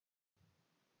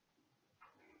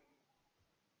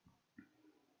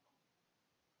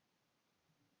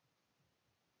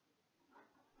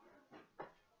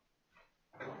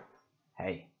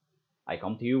I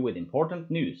come to you with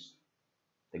important news.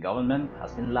 The government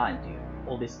has been lying to you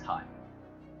all this time.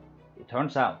 It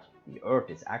turns out the Earth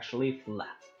is actually flat.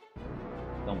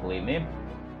 Don't believe me?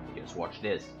 Just watch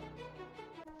this.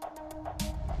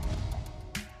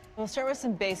 We'll start with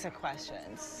some basic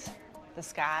questions. The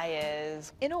sky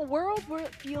is In a world where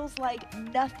it feels like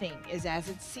nothing is as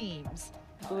it seems,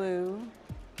 blue.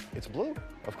 It's blue,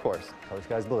 of course. The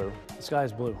sky's blue. The sky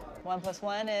is blue. 1 +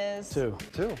 1 is 2.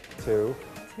 2. 2.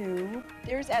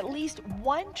 there's at least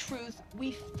one truth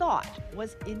we thought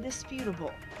was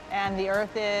indisputable. And the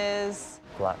Earth is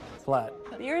Flat. Flat.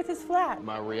 the Earth is flat.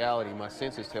 My reality, my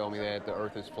senses tell me that the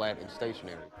Earth is flat and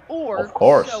stationary. Or Of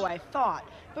course. so I thought.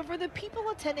 But for the people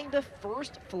attending the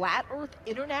first Flat Earth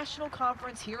International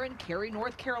Conference here in Cary,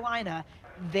 North Carolina,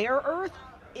 their Earth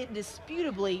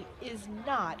indisputably is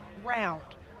not round.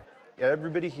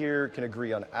 Everybody here can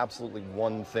agree on absolutely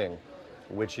one thing,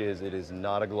 which is it is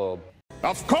not a globe.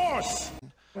 Of course!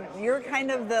 You're kind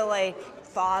of the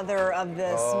father of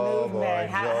this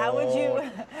movement. How would you?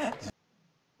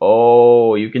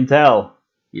 Oh, you can tell.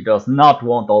 He does not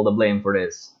want all the blame for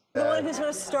this. The one who sort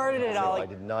of started it all. I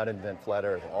did not invent flat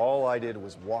Earth. All I did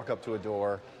was walk up to a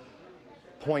door,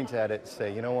 point at it,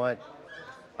 say, you know what?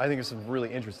 I think there's some really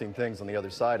interesting things on the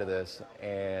other side of this,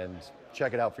 and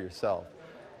check it out for yourself.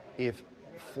 If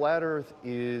flat Earth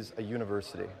is a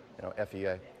university,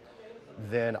 FEA,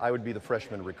 then I would be the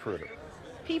freshman recruiter.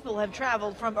 People have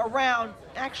traveled from around,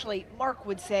 actually, Mark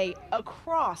would say,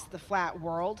 across the flat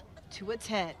world to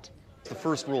attend. The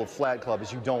first rule of Flat Club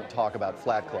is you don't talk about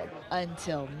Flat Club.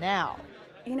 Until now.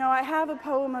 I have a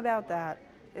poem about that.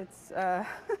 It's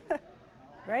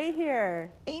right here.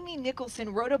 Amy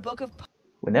Nicholson wrote a book of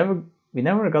We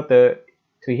never got to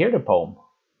hear the poem.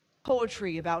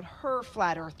 poetry about her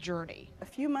flat Earth journey. A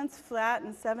few months flat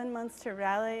and 7 months to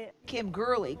rally. Kim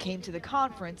Gurley came to the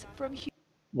conference from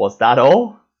Was that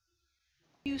all?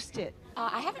 Houston.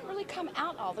 I haven't really come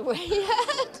out all the way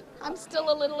yet. I'm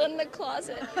still a little in the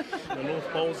closet. The North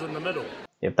Pole's in the middle.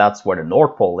 If that's where the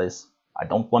North Pole is, I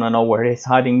don't want to know where he's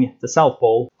hiding the South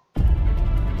Pole.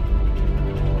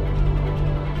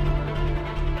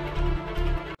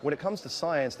 When it comes to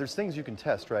science, there's things you can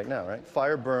test right now, right?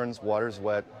 Fire burns, water's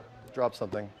wet, drop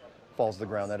something, falls to the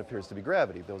ground, that appears to be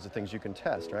gravity. Those are things you can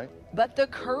test, right? But the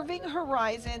curving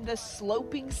horizon, the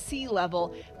sloping sea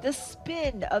level, the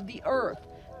spin of the Earth,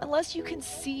 unless you can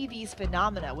see these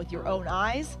phenomena with your own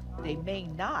eyes, they may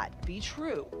not be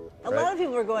true. A lot of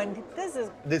people are going, this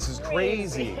is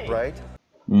crazy, right?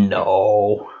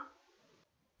 No.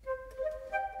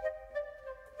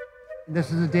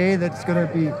 This is a day that's going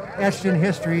to be etched in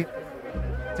history.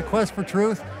 It's a quest for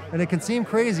truth, and it can seem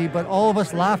crazy, but all of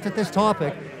us laughed at this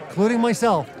topic, including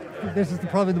myself. This is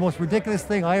probably the most ridiculous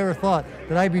thing I ever thought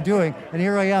that I'd be doing, and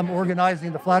here I am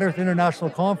organizing the Flat Earth International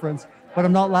Conference, but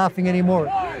I'm not laughing anymore.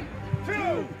 1,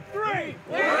 2, 3!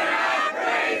 We're not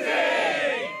crazy!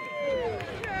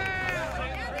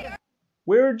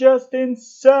 We're just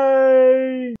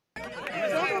insane!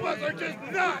 Some of us are just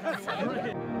nuts!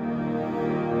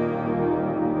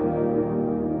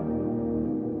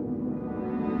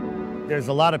 There's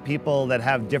a lot of people that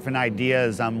have different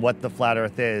ideas on what the flat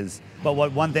Earth is. But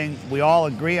one thing we all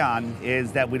agree on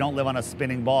is that we don't live on a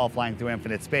spinning ball flying through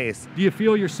infinite space. Do you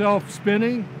feel yourself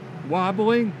spinning,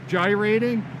 wobbling,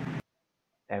 gyrating?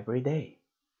 Every day.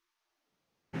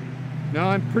 No,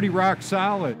 I'm pretty rock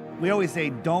solid. We always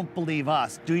say, don't believe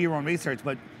us, do your own research,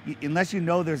 but unless you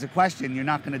know there's a question, you're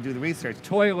not going to do the research.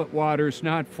 Toilet water's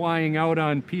not flying out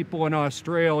on people in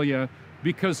Australia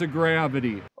because of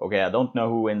gravity. Okay, I don't know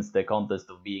who wins the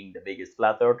contest of being the biggest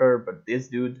flat earther, but this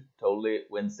dude totally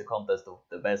wins the contest of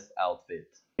the best outfit.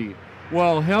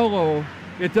 Well, hello,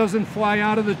 it doesn't fly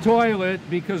out of the toilet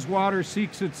because water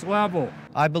seeks its level.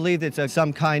 I believe it's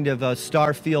some kind of a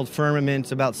star field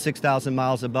firmament about 6,000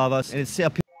 miles above us, and it's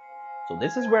up here. So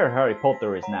this is where Harry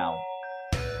Potter is now.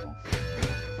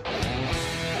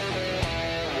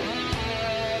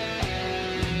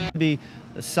 Be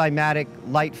a cymatic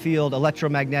light field,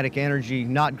 electromagnetic energy,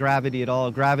 not gravity at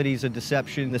all. Gravity is a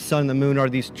deception. The sun and the moon are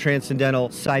these transcendental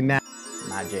cymatic.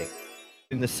 Magic.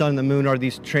 And the sun and the moon are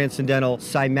these transcendental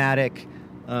cymatic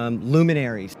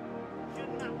luminaries.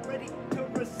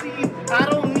 I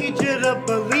don't need you to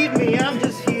believe me, I'm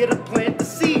just here to plant the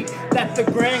seed that the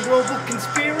grand global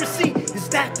conspiracy is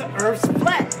that the Earth's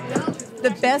flat.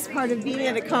 The best part of being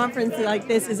at a conference like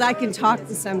this is I can talk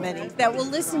to somebody that will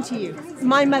listen to you.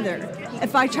 My mother,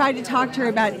 if I try to talk to her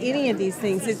about any of these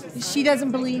things, she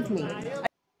doesn't believe me. Is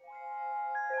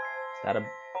that a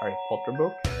Harry Potter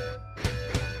book?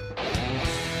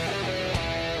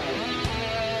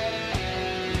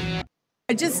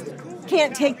 I just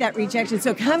can't take that rejection.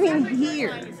 So coming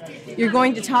here, you're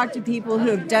going to talk to people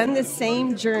who have done the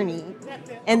same journey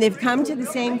and they've come to the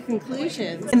same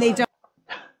conclusions and they don't.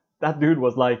 That dude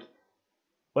was like,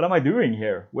 what am I doing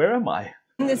here? Where am I?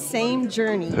 The same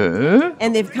journey Huh?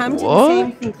 and they've come to the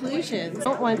same conclusions. They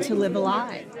don't want to live a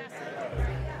lie.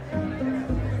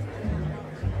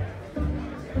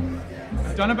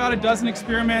 I've done about a dozen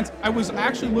experiments. I was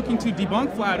actually looking to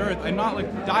debunk flat Earth. I'm not like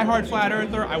a diehard flat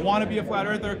earther. I want to be a flat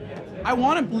earther. I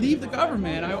want to believe the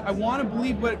government. I want to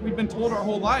believe what we've been told our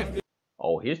whole life.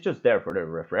 Oh, he's just there for the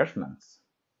refreshments.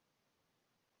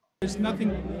 There's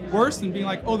nothing worse than being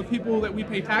like, oh, the people that we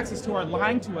pay taxes to are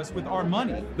lying to us with our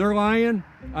money. They're lying.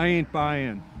 I ain't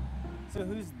buying. So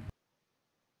who's...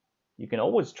 You can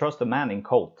always trust a man in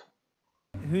coat.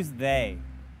 Who's they?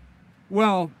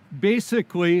 Well,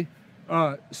 basically,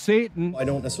 Satan. I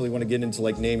don't necessarily want to get into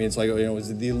like naming. It's like, you know,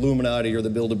 is it the Illuminati or the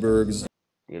Bilderbergs?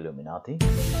 The Illuminati?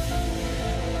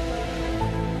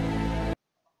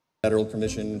 Federal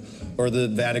Commission or the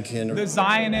Vatican. The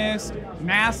Zionists,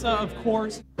 NASA, of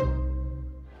course.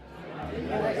 These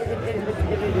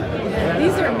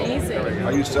are amazing.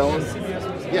 Are you selling?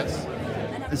 Yes.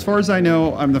 As far as I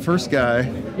know, I'm the first guy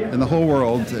in the whole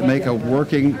world to make a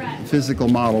working physical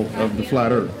model of the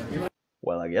flat Earth.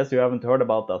 Well, I guess you haven't heard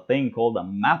about the thing called a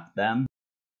map then.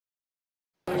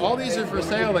 All these are for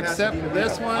sale except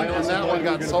this one, and that one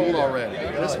got sold already.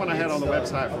 This one I had on the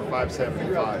website for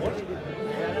 $575.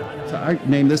 So I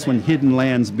named this one Hidden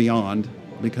Lands Beyond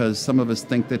because some of us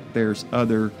think that there's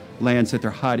other lands that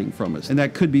they're hiding from us. And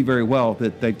that could be very well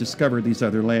that they've discovered these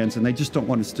other lands and they just don't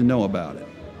want us to know about it.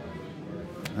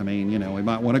 I mean, you know, we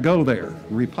might want to go there,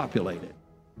 repopulate it.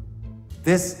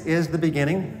 This is the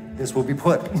beginning. This will be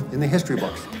put in the history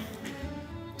books.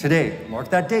 Today, mark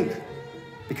that date.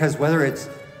 Because whether it's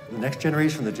the next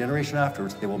generation or the generation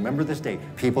afterwards, they will remember this date.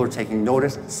 People are taking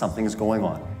notice, something is going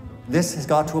on. This has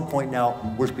got to a point now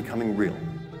where it's becoming real.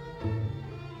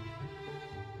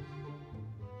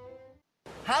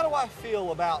 How do I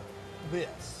feel about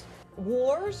this?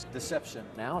 Wars? Deception.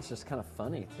 Now it's just kind of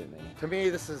funny to me. To me,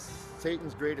 this is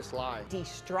Satan's greatest lie.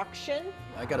 Destruction?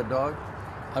 I got a dog.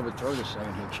 I would throw this thing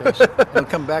in chase it. He'll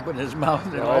come back with his mouth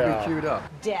and it'll all be chewed up.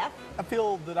 Death? I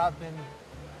feel that I've been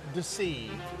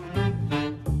deceived.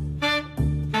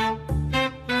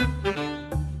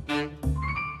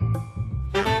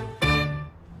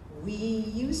 We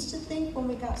used to think when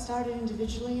we got started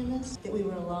individually in this that we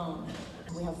were alone.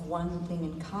 We have one thing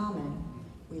in common.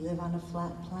 We live on a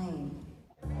flat plane.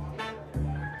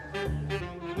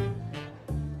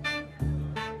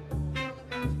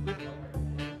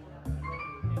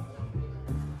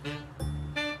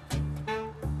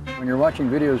 When you're watching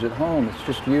videos at home, it's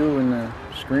just you and the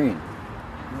screen.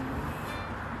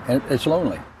 And it's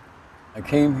lonely. I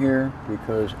came here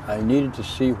because I needed to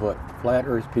see what flat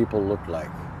Earth people look like.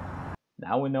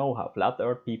 Now we know how flat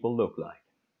Earth people look like.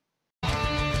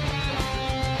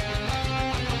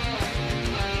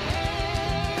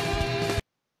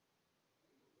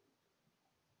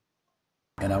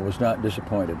 And I was not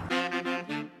disappointed.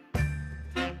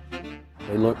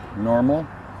 They look normal.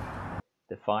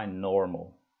 Define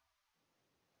normal.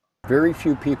 Very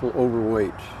few people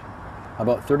overweight.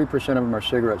 About 30% of them are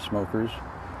cigarette smokers,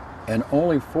 and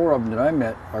only 4 of them that I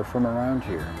met are from around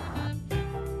here.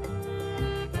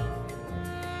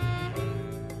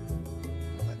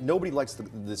 Nobody likes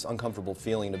this uncomfortable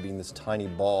feeling of being this tiny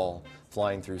ball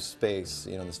flying through space,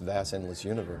 you know, this vast, endless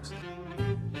universe.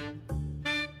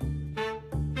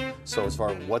 So as far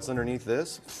as what's underneath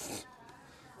this,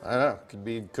 I don't know,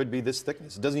 could be this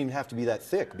thickness. It doesn't even have to be that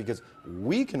thick because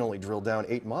we can only drill down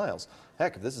 8 miles.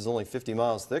 Heck, if this is only 50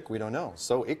 miles thick, we don't know.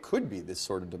 So it could be this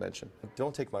sort of dimension.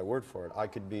 Don't take my word for it. I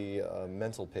could be a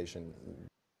mental patient.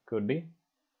 Could be.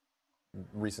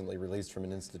 Recently released from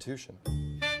an institution.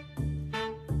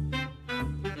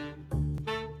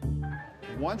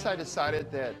 Once I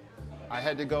decided that I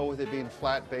had to go with it being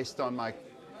flat based on my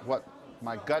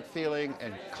gut feeling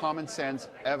and common sense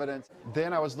evidence.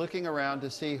 Then I was looking around to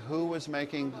see who was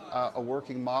making a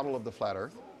working model of the flat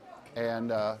Earth,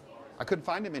 and I couldn't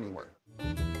find him anywhere.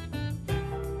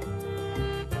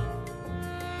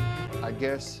 I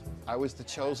guess I was the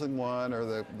chosen one or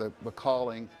the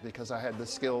calling because I had the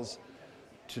skills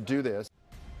to do this.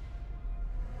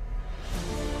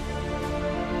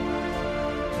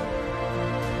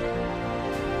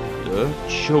 The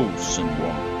chosen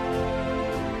one.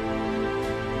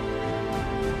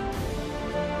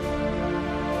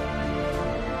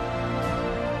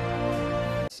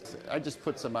 I just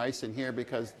put some ice in here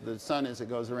because the sun, as it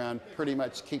goes around, pretty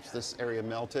much keeps this area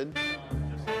melted.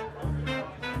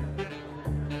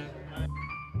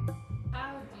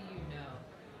 How do you know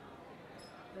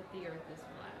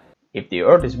the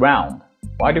Earth is round,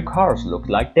 why do cars look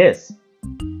like this?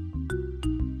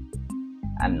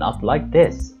 And not like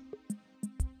this?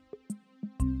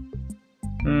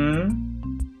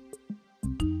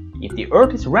 If the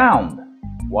Earth is round,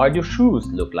 why do shoes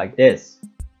look like this?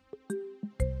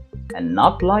 And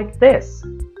not like this?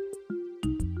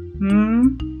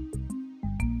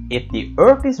 If the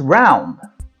Earth is round,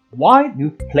 why do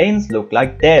planes look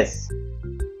like this?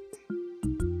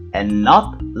 And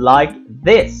not like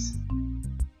this?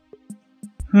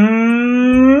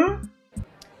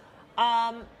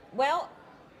 Well,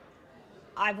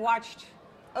 I've watched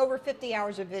over 50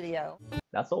 hours of video.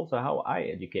 That's also how I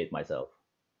educate myself.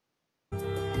 So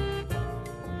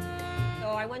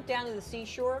I went down to the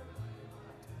seashore,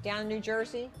 down in New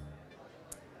Jersey,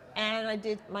 and I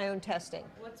did my own testing.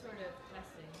 What sort of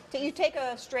testing? So you take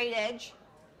a straight edge,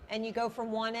 and you go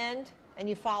from one end, and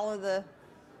you follow the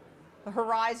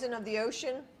horizon of the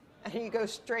ocean, and you go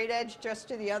straight edge just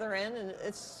to the other end, and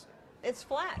it's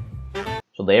flat.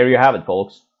 So there you have it,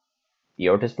 folks. The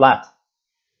Earth is flat,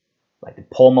 like the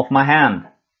palm of my hand.